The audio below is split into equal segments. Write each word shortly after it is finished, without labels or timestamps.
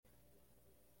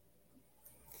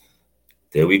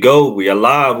There we go. We are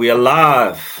live. We are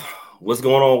live. What's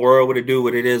going on, world? What it do?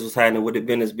 What it is? What's happening? What it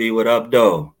business be? What up,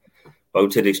 though?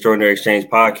 Welcome to the Extraordinary Exchange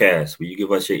podcast, where you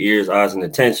give us your ears, eyes, and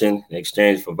attention in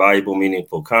exchange for valuable,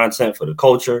 meaningful content for the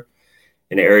culture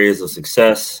in the areas of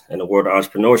success and the world of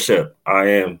entrepreneurship. I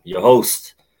am your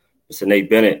host, Mr. Nate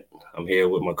Bennett. I'm here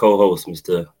with my co-host,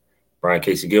 Mr. Brian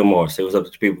Casey Gilmore. Say what's up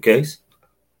to the people, Case.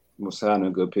 What's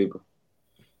happening, good people?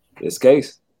 It's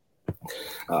Case.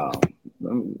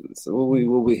 So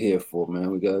what we here for,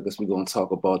 man? I guess we're gonna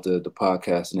talk about the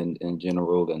podcasting in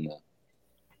general and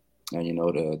you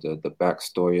know the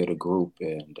backstory of the group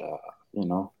and you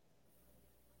know,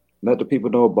 let the people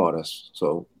know about us.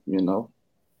 So you know,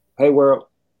 hey world.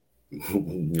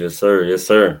 Yes, sir. Yes,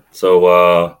 sir.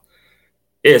 So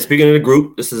speaking of the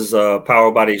group, this is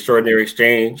powered by the Extraordinary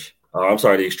Exchange.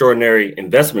 The Extraordinary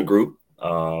Investment Group,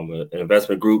 an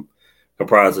investment group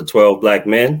comprised of 12 Black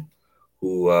men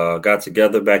who got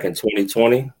together back in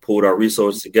 2020, pulled our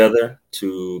resources together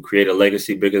to create a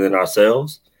legacy bigger than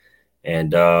ourselves.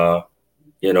 And,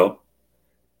 you know,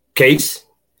 Case,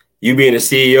 you being the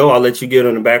CEO, I'll let you get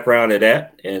on the background of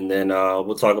that. And then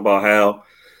we'll talk about how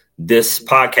this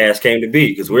podcast came to be,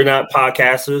 because we're not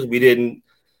podcasters. We didn't,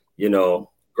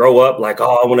 grow up like,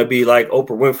 oh, I want to be like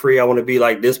Oprah Winfrey. I want to be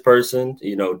like this person,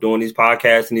 doing these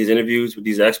podcasts and these interviews with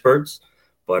these experts.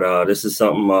 But this is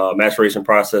something, maturation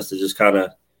process that just kind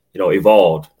of,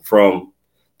 evolved from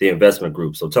the investment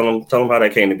group. So tell them how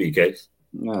that came to be, Case.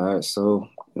 All right, so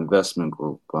investment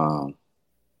group.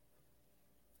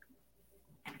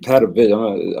 Had a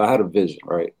vision. I had a vision,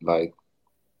 right? Like,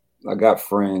 I got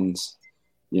friends.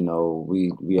 We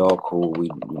all cool. We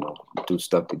do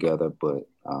stuff together, but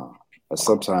at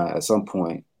some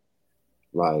point,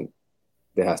 like,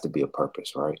 there has to be a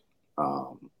purpose, right?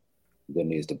 There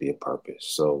needs to be a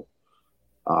purpose. So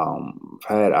I've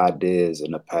had ideas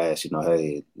in the past,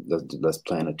 hey, let's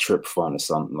plan a trip fund or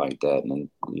something like that. And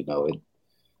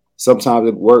sometimes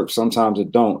it works, sometimes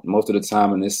it don't. Most of the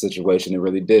time in this situation, it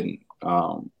really didn't.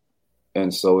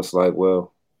 And so it's like,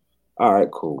 well, all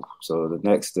right, cool. So the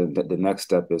next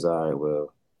step is, all right,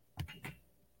 well,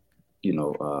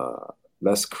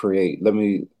 let's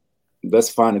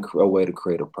find a way to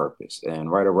create a purpose.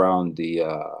 And right around the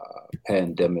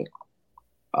pandemic,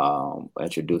 I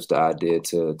introduced the idea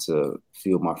to a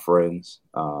few of my friends.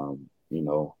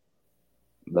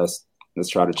 Let's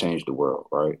try to change the world,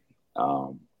 right?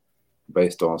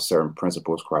 Based on certain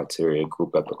principles, criteria,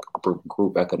 group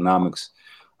economics,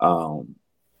 and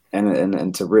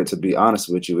to be honest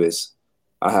with you, is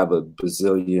I have a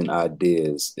bazillion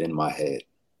ideas in my head,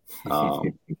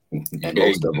 and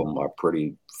most of them are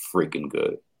pretty freaking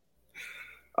good.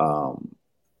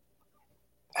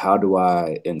 How do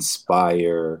I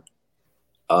inspire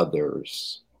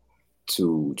others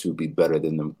to be better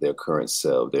than their current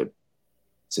self, their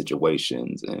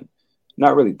situations, and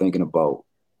not really thinking about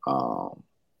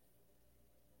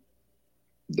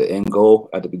the end goal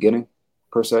at the beginning,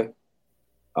 per se,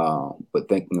 but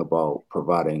thinking about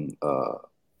providing a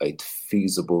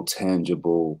feasible,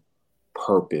 tangible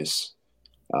purpose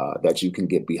that you can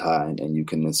get behind and you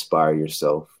can inspire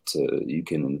yourself to, you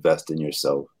can invest in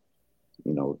yourself,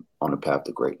 on the path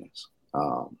to greatness.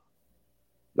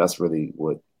 That's really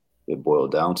what it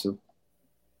boiled down to.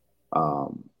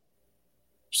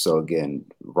 So again,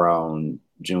 around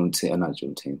not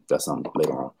Juneteenth, that's something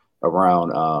later on,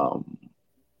 around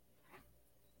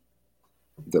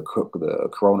the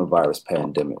coronavirus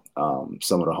pandemic,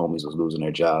 some of the homies was losing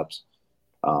their jobs.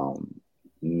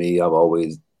 Me, I've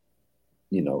always,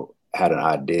 had an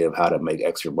idea of how to make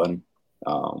extra money.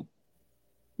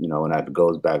 And that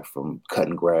goes back from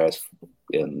cutting grass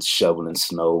and shoveling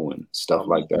snow and stuff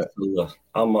like that.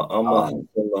 I'm a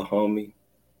homie.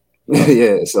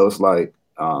 Yeah, so it's like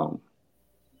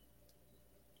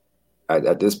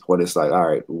at this point, it's like, all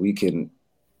right, we can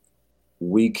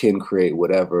create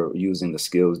whatever using the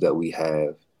skills that we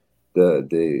have.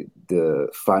 The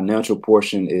financial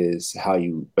portion is how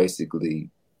you basically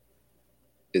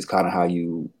is kind of how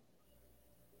you.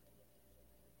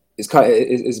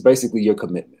 It's basically your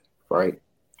commitment, right?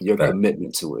 Your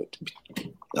commitment to it.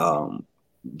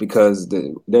 Because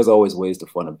there's always ways to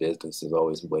fund a business. There's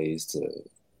always ways to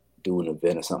do an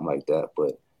event or something like that,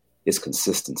 but it's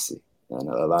consistency. And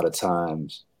a lot of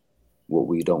times what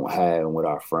we don't have and what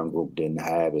our friend group didn't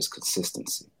have is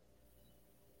consistency.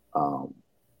 So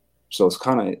it's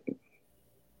kind of,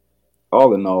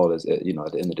 all in all, is, at the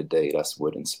end of the day, that's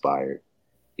what inspired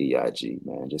EIG,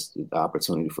 man. Just the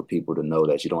opportunity for people to know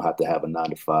that you don't have to have a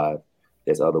 9-to-5.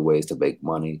 There's other ways to make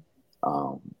money.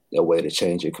 A way to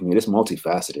change your community. It's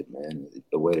multifaceted, man.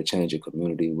 A way to change your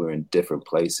community. We're in different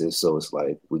places. So it's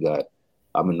like we got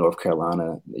I'm in North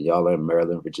Carolina. Y'all are in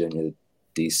Maryland, Virginia,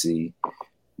 DC.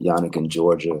 Yannick in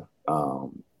Georgia.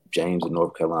 James in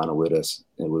North Carolina with us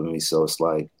and with me. So it's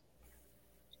like,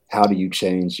 how do you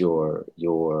change your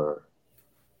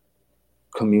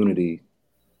community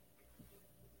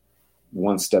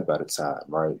one step at a time,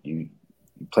 right? You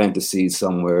plant the seed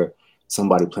somewhere,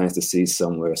 somebody plants the seed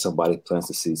somewhere, somebody plants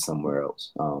the seed somewhere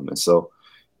else. And so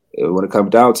when it comes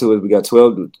down to it, we got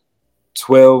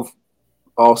 12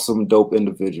 awesome, dope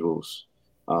individuals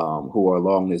who are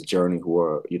along this journey, who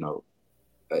are,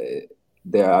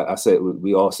 there. I said,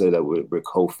 we all say that we're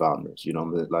co-founders,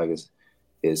 like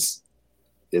it's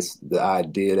the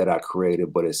idea that I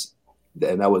created, but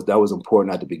and that was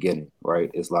important at the beginning, right?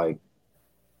 It's like,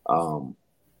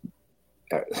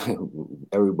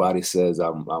 everybody says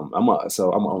I'm an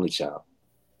only child.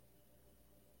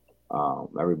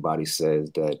 Everybody says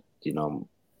that,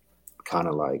 kind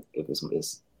of like, if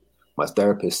it's my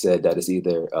therapist said that it's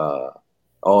either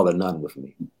all or none with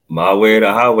me. My way or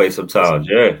the highway sometimes.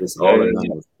 It's all or none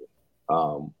with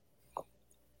me.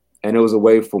 And it was a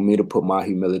way for me to put my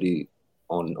humility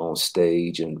on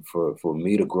stage, and for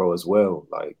me to grow as well.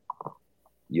 Like,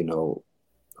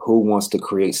 who wants to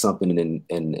create something and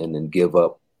then give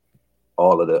up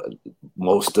all of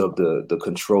most of the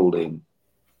controlling,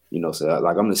 so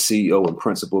like, I'm the CEO and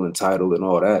principal and title and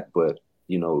all that, but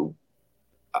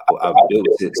I built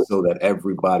it so that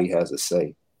everybody has a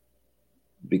say,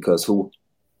 because who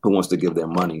wants to give their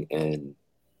money and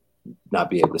not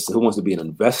be able to, who wants to be an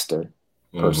investor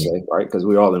per se, right? Because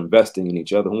we're all investing in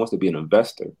each other. Who wants to be an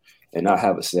investor and not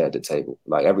have a say at the table?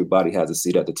 Like, everybody has a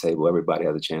seat at the table. Everybody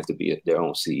has a chance to be their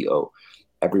own CEO.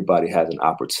 Everybody has an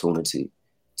opportunity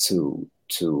to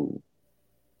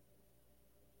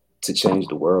change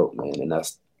the world, man. And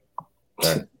that's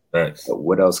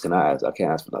what else can I ask? I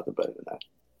can't ask for nothing better than that.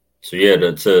 So yeah,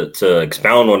 to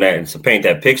expound on that and to paint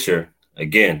that picture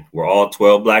again, we're all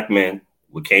 12 Black men.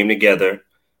 We came together.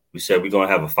 We said we're going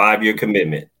to have a 5-year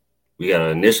commitment. We got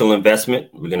an initial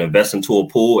investment. We're going to invest into a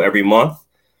pool every month,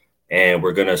 and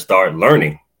we're going to start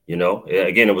learning.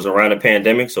 Again, it was around the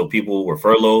pandemic, so people were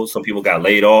furloughed. Some people got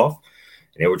laid off,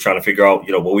 and they were trying to figure out,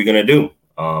 what we're going to do.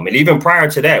 And even prior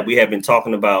to that, we had been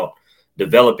talking about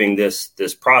developing this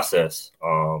process.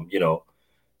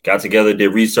 Got together,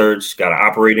 did research, got an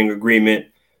operating agreement,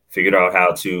 figured out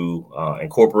how to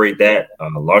incorporate that,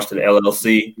 launched an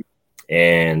LLC,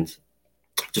 and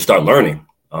just start learning.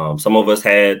 Some of us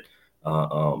had,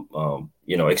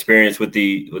 experience with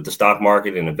the stock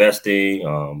market and investing.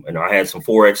 And I had some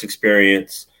Forex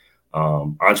experience.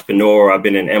 Entrepreneur, I've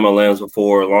been in MLMs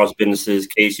before, launched businesses.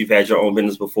 Case, you've had your own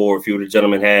business before. A few of the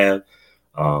gentlemen have.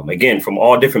 Again, from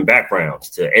all different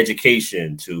backgrounds, to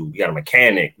education, to we got a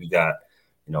mechanic, we got,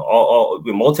 all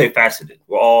we're multifaceted.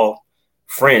 We're all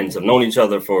friends, have known each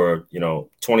other for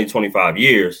 20, 25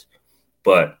 years,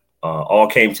 but all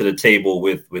came to the table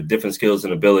with different skills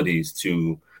and abilities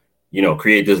to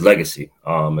create this legacy.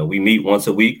 And we meet once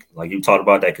a week, like you talked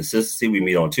about, that consistency. We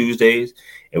meet on Tuesdays,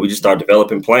 and we just start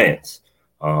developing plans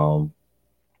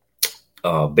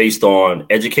based on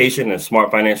education and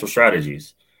smart financial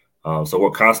strategies. So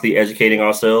we're constantly educating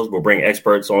ourselves. We'll bring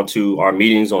experts onto our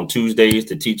meetings on Tuesdays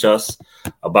to teach us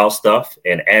about stuff.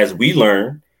 And as we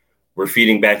learn, we're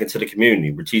feeding back into the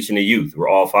community. We're teaching the youth. We're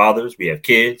all fathers. We have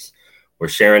kids. We're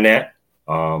sharing that.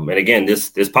 And again, this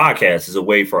podcast is a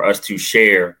way for us to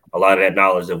share a lot of that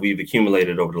knowledge that we've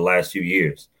accumulated over the last few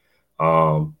years.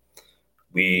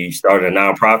 We started a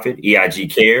nonprofit,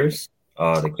 EIG Cares.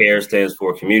 The CARE stands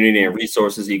for Community and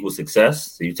Resources Equal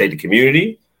Success. So you take the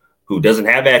community who doesn't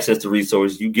have access to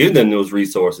resources, you give them those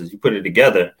resources, you put it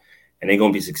together, and they're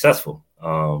going to be successful.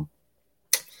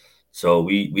 So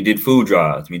we did food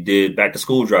drives. We did back to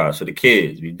school drives for the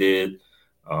kids. We did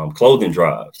clothing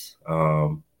drives.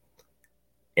 And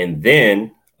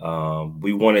then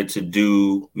we wanted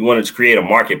to create a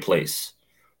marketplace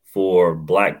for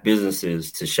Black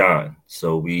businesses to shine.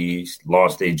 So we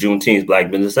launched a Juneteenth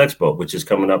Black Business Expo, which is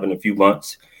coming up in a few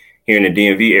months here in the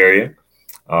DMV area.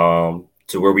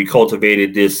 To where we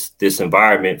cultivated this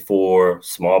environment for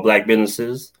small Black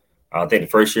businesses. I think the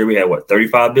first year we had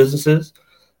 35 businesses.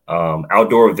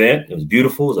 Outdoor event. It was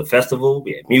beautiful. It was a festival.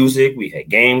 We had music. We had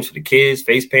games for the kids,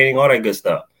 face painting, all that good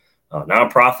stuff.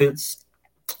 Nonprofits.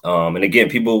 And again,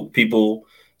 people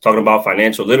talking about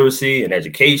financial literacy and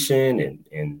education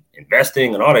and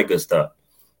investing and all that good stuff.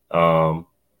 And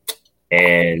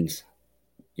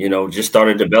just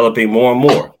started developing more and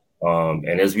more.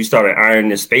 And as we started ironing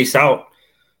this space out,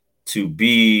 to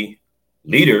be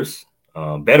leaders,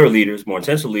 better leaders, more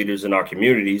intentional leaders in our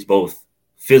communities, both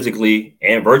physically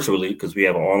and virtually, because we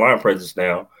have an online presence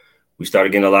now. we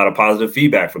started getting a lot of positive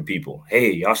feedback from people.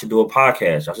 Hey, y'all should do a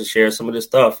podcast. Y'all should share some of this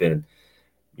stuff. And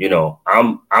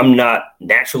I'm not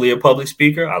naturally a public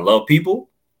speaker. I love people.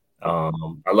 I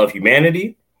love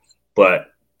humanity,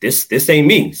 but this ain't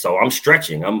me. So I'm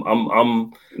stretching.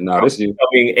 I'm This you.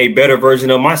 becoming a better version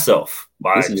of myself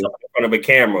by This you. jumping in front of a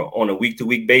camera on a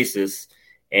week-to-week basis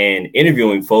and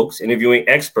interviewing folks, interviewing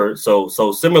experts. So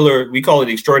similar, we call it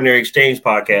the Extraordinary Exchange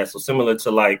podcast. So similar to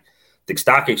like the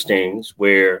stock exchange,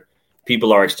 where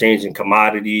people are exchanging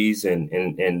commodities and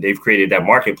they've created that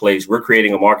marketplace. We're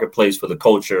creating a marketplace for the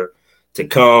culture to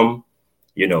come,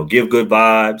 give good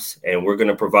vibes, and we're going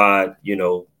to provide,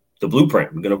 the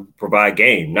blueprint. We're going to provide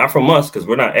game, not from us because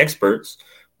we're not experts,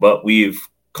 but we've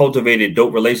cultivated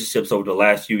dope relationships over the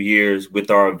last few years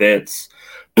with our events,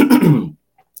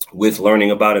 with learning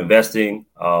about investing.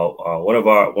 One of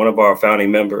our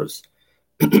founding members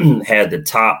had the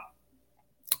top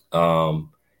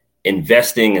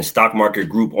investing and stock market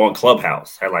group on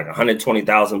Clubhouse, had like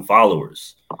 120,000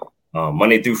 followers,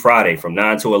 Monday through Friday from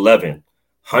 9 to 11.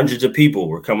 Hundreds of people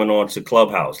were coming on to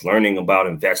Clubhouse, learning about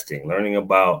investing, learning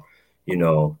about,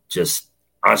 just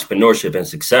entrepreneurship and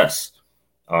success.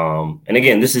 And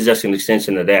again, this is just an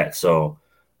extension of that. So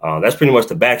that's pretty much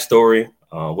the backstory.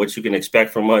 What you can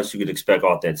expect from us, you could expect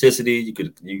authenticity.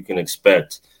 You can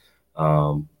expect,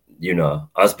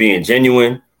 us being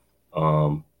genuine,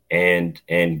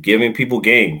 and giving people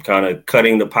game, kind of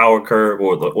cutting the power curve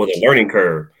or the learning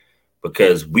curve,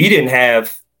 because we didn't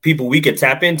have people we could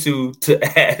tap into to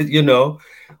add,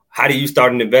 how do you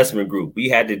start an investment group? We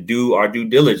had to do our due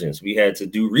diligence. We had to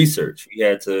do research. We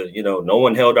had to, no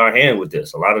one held our hand with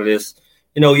this. A lot of this,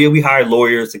 we hired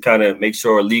lawyers to kind of make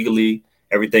sure legally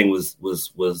everything was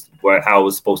how it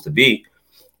was supposed to be.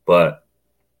 But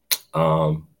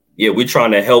we're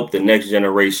trying to help the next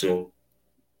generation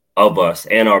of us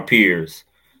and our peers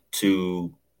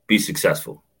to be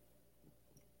successful.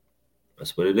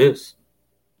 That's what it is.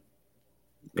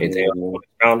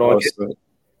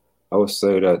 I would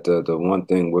say that the one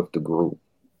thing with the group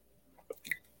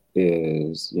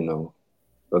is,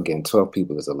 again, 12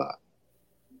 people is a lot.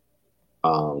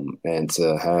 And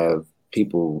to have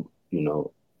people,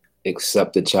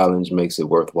 accept the challenge makes it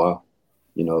worthwhile.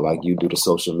 Like you do the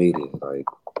social media, like,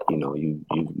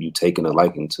 you taking a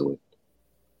liking to it.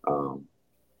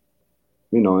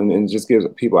 And just gives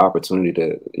people opportunity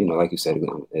to, like you said,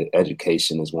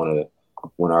 education is one of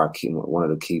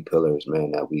the key pillars,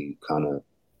 man, that we kind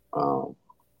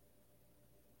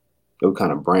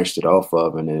of branched it off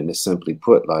of, and then it's simply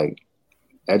put, like,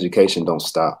 education don't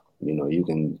stop. You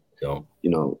can,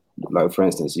 like, for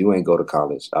instance, you ain't go to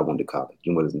college. I went to college.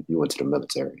 You went to the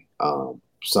military.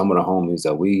 Some of the homies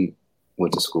that we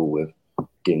went to school with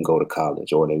didn't go to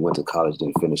college, or they went to college,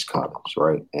 didn't finish college,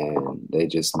 right? And they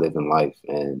just living life.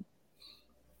 And,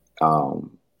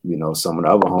 some of the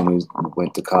other homies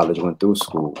went to college, went through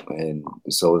school. And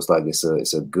so it's like,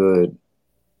 it's a good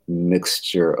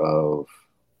mixture of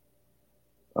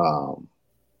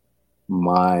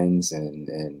minds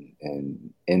and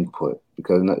input,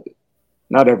 because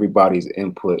not everybody's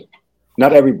input,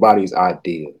 not everybody's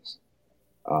ideas,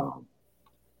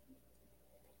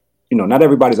 not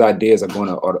everybody's ideas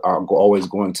are always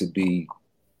going to be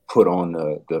put on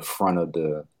the front of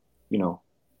the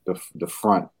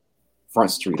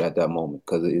front street at that moment,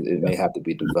 because it may have to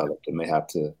be developed. We may have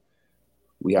to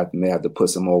put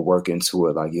some more work into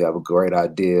it. Like, you have a great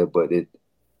idea, but it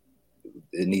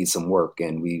needs some work,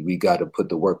 and we got to put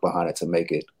the work behind it to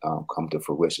make it come to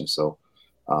fruition. So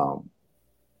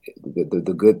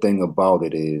the good thing about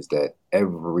it is that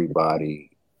everybody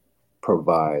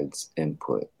provides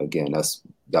input. Again,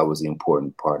 that was the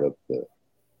important part of the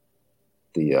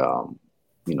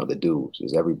dues,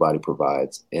 is everybody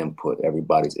provides input.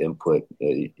 Everybody's input,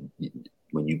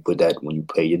 when you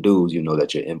pay your dues,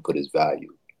 that your input is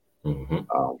valued.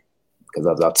 Because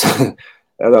as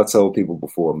I told people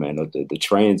before, man, the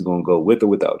train's gonna go with or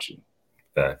without you.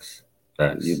 Facts.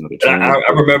 I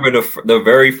remember the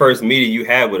very first meeting you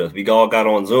had with us. We all got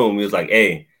on Zoom. He was like,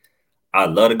 "Hey,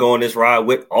 I'd love to go on this ride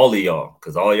with all of y'all,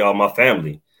 because all of y'all are my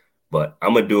family, but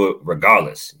I'm going to do it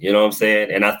regardless." You know what I'm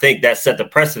saying? And I think that set the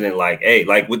precedent, like, hey,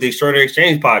 like with the Extraordinary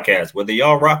Exchange podcast, whether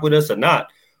y'all rock with us or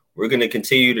not, we're going to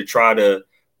continue to try to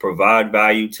provide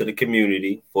value to the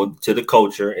community, to the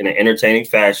culture in an entertaining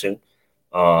fashion,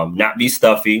 not be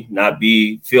stuffy,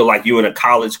 feel like you in a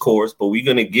college course, but we're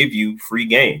going to give you free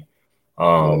game.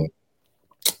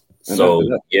 That's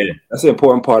the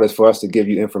important part, is for us to give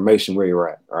you information where you're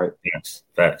at, right? Yes,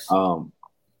 facts.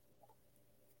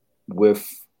 With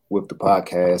the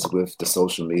podcast, with the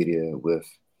social media, with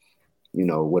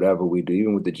whatever we do,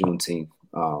 even with the Juneteenth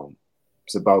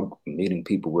it's about meeting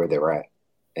people where they're at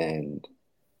and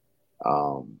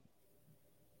um,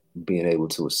 being able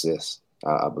to assist.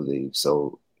 I believe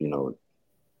so.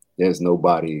 There's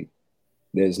nobody.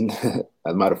 There's as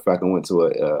a matter of fact, I went to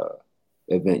a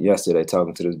event yesterday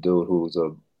talking to this dude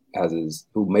who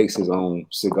makes his own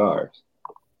cigars.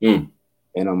 Mm.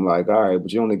 And I'm like, all right, but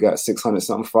you only got 600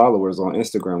 something followers on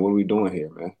Instagram. What are we doing here,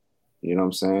 man? You know what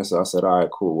I'm saying? So I said, all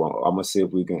right, cool. Well, I'm gonna see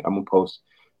if I'm gonna post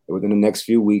within the next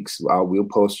few weeks. We'll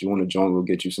post. You want to join? We'll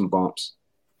get you some bumps,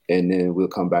 and then we'll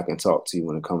come back and talk to you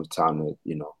when it comes time to,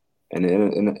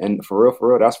 And for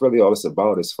real, that's really all it's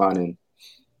about, is finding.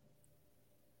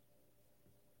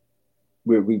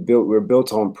 We're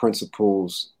built on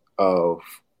principles of,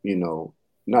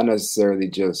 not necessarily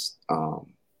just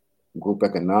group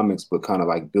economics, but kind of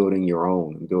like building your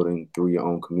own and building through your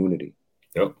own community.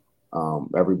 Yep.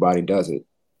 Everybody does it.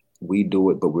 We do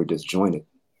it, but we're disjointed.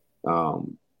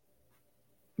 And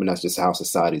that's just how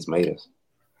society's made us.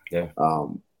 Yeah.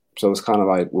 So it's kind of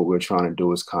like what we're trying to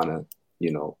do is kind of,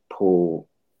 pull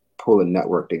a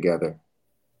network together.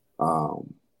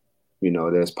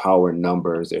 There's power in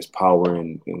numbers. There's power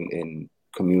in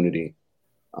community.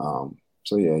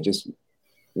 So yeah, just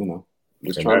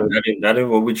trying to. That is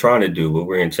what we're trying to do. What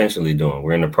we're intentionally doing.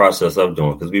 We're in the process of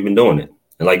doing, because we've been doing it.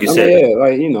 And like you said, yeah,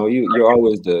 like you're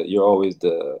always the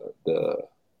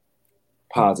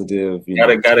positive.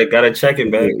 Gotta check it,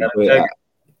 man.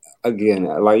 Again,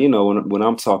 like when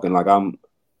I'm talking, like I'm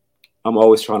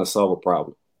always trying to solve a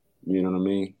problem. You know what I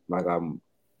mean? Like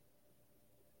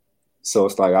so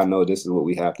it's like, I know this is what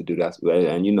we have to do.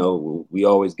 And we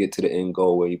always get to the end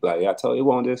goal where you be like, yeah, I tell you, it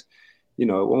won't just, it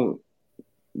won't.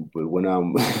 But when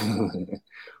I'm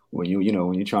when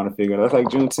you're trying to figure it out, that's like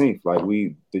Juneteenth. Like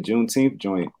the Juneteenth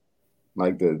joint,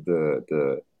 like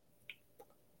the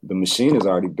machine is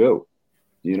already built.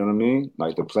 You know what I mean?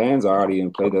 Like the plans are already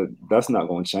in play. That's not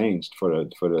going to change for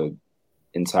the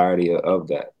entirety of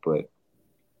that. But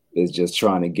it's just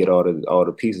trying to get all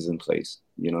the pieces in place.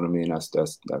 You know what I mean?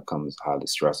 That comes highly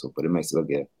stressful, but it makes it a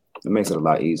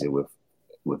lot easier with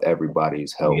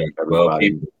everybody's help.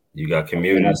 Everybody. You got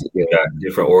communities, you got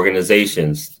different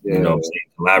organizations,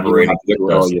 collaborating with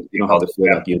us. You don't have to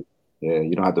feel like you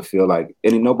don't have to feel like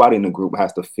nobody in the group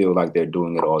has to feel like they're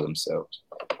doing it all themselves.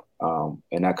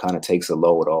 And that kind of takes a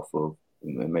load off of,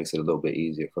 it makes it a little bit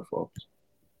easier for folks.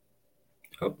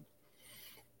 Yep.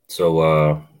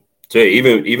 So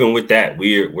even with that,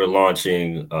 we're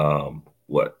launching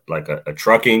like a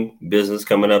trucking business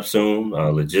coming up soon,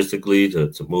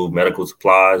 logistically to move medical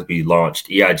supplies. We launched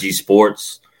EIG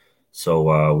Sports.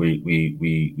 So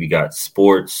we got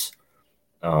sports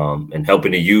and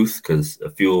helping the youth, because a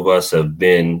few of us have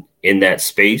been in that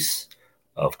space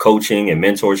of coaching and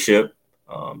mentorship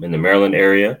in the Maryland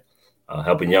area,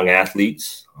 helping young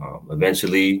athletes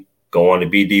eventually go on to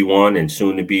be D1 and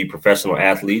soon to be professional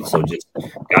athletes. So just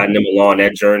guiding them along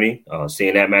that journey,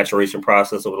 seeing that maturation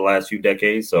process over the last few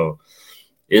decades. So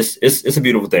it's a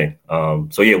beautiful thing.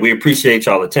 So yeah, we appreciate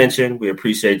y'all attention. We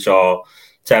appreciate y'all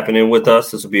tapping in with us.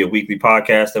 This will be a weekly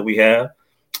podcast that we have.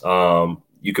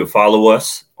 You can follow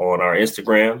us on our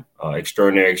Instagram,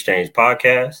 Extraordinary Exchange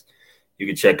Podcast. You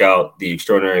can check out the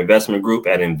Extraordinary Investment Group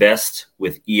at Invest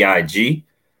with EIG.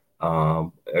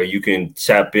 Or you can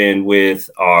tap in with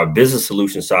our business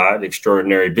solution side,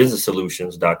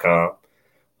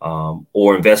 extraordinarybusinesssolutions.com,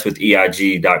 or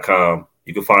investwitheig.com.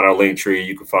 You can find our link tree.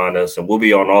 You can find us, and we'll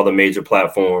be on all the major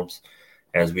platforms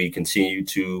as we continue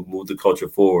to move the culture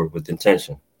forward with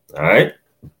intention. All right.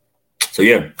 So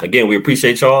yeah, again, we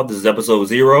appreciate y'all. This is episode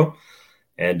 0.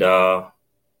 And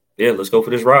let's go for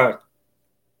this ride.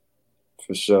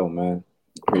 For sure, man.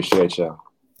 Appreciate y'all.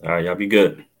 All right, y'all be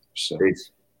good. For sure.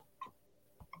 Peace.